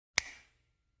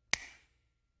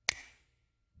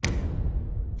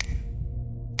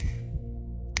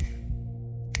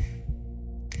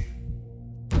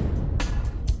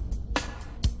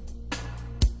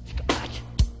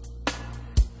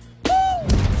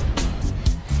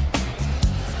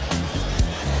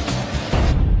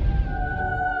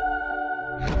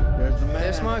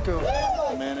Michael.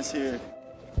 The man is here.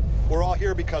 We're all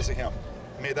here because of him.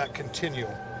 May that continue,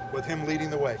 with him leading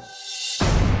the way.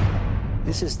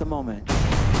 This is the moment.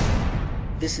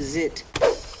 This is it.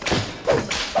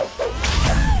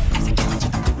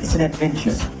 It's an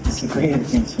adventure. It's a great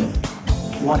adventure.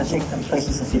 You want to take them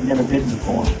places that they've never been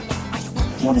before.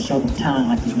 You want to show them town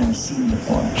like they've never seen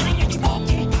before.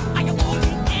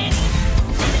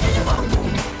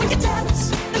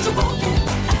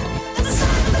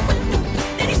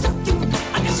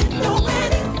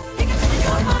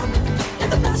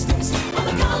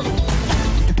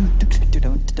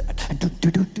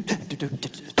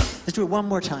 Let's do it one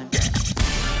more time.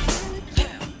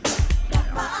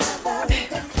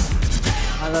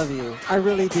 I love you. I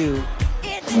really do.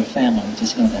 We're family,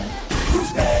 just know that.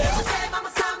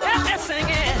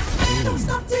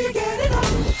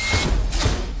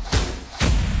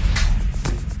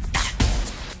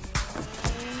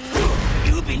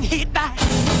 You've been hit by,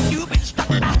 you've been struck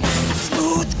by a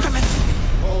smooth criminal.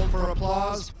 Hold for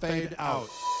applause, fade out.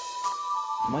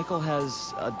 Michael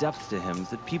has a depth to him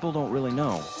that people don't really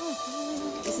know.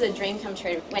 This is a dream come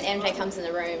true. When MJ comes in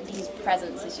the room, his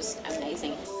presence is just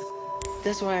amazing.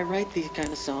 That's why I write these kind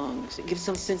of songs. It gives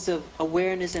some sense of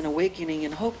awareness and awakening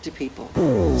and hope to people.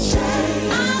 The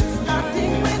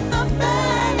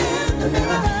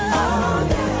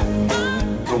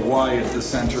why at the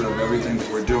center of everything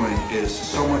that we're doing is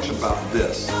so much about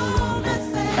this.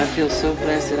 I feel so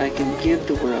blessed that I can give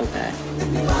the world that.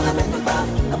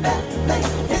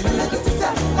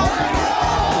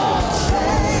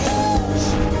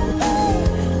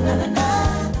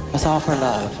 Let's all for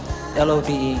love.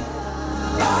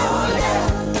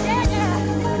 Love.